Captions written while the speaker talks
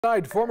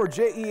Tonight, former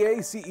JEA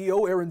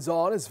CEO Aaron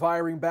Zahn is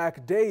firing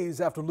back days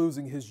after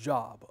losing his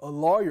job. A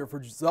lawyer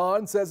for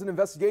Zahn says an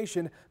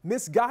investigation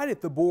misguided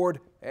the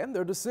board and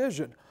their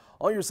decision.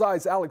 On your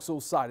side's Alex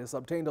Ositis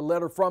obtained a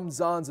letter from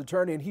Zahn's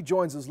attorney, and he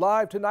joins us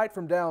live tonight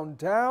from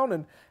downtown.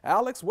 And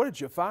Alex, what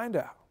did you find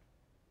out?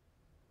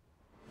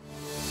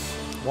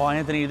 Well,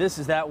 Anthony, this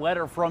is that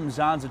letter from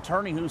Zahn's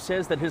attorney who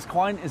says that his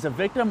client is a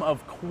victim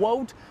of,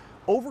 quote,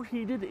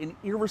 overheated and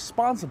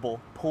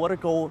irresponsible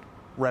political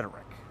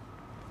rhetoric.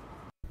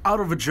 Out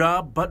of a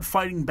job, but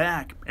fighting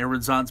back.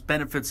 Aaron Zahn's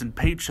benefits and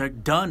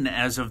paycheck done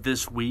as of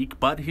this week,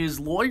 but his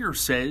lawyer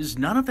says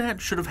none of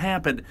that should have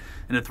happened.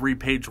 In a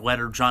 3-page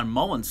letter John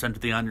Mullen sent to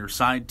the On Your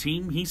Side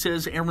team, he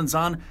says Aaron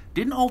Zahn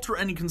didn't alter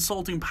any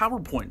consulting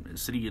PowerPoint,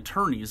 as city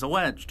attorneys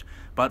alleged.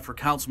 But for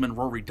Councilman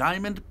Rory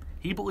Diamond,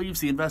 he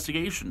believes the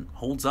investigation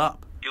holds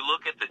up. You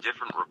look at the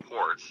different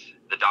reports,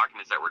 the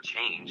documents that were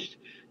changed,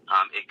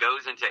 it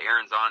goes into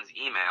Aaron Zahn's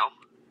email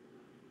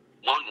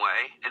one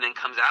way and then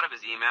comes out of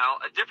his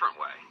email a different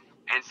way.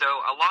 And so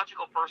a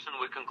logical person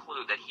would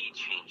conclude that he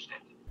changed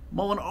it.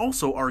 Mullen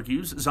also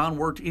argues Zahn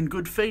worked in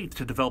good faith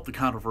to develop the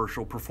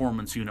controversial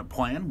performance unit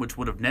plan, which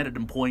would have netted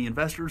employee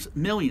investors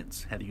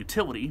millions had the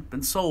utility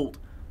been sold.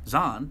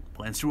 Zahn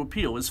plans to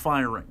appeal his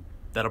firing.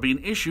 That'll be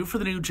an issue for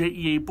the new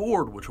JEA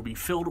board, which will be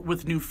filled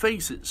with new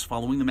faces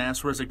following the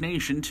mass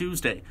resignation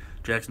Tuesday.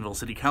 Jacksonville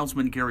City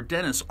Councilman Garrett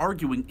Dennis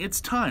arguing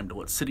it's time to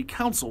let City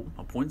Council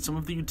appoint some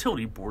of the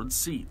utility board's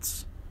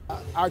seats.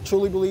 I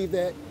truly believe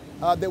that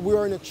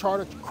we're in a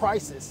charter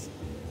crisis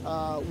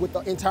with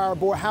the entire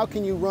board. How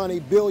can you run a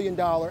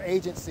billion-dollar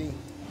agency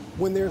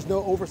when there's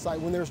no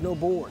oversight, when there's no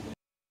board?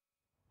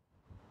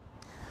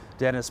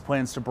 Dennis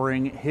plans to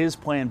bring his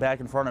plan back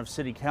in front of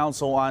City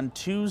Council on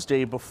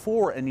Tuesday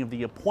before any of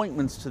the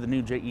appointments to the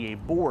new JEA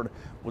board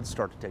would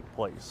start to take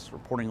place.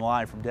 Reporting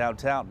live from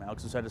downtown,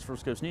 Alex Ositis,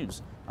 First Coast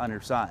News, On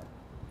Your Side.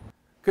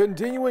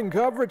 Continuing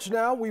coverage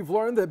now, we've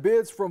learned that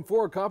bids from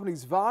 4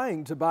 companies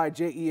vying to buy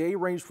JEA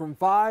range from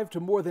 $5 to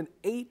more than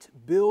 $8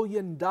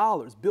 billion,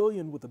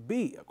 billion with a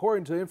B,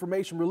 according to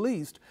information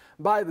released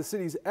by the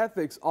city's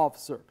ethics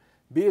officer.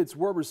 Bids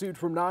were received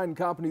from 9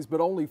 companies,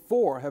 but only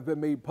 4 have been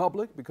made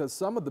public because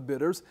some of the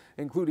bidders,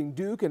 including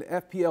Duke and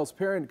FPL's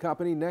parent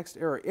company,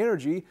 NextEra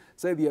Energy,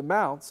 say the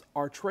amounts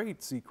are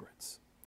trade secrets.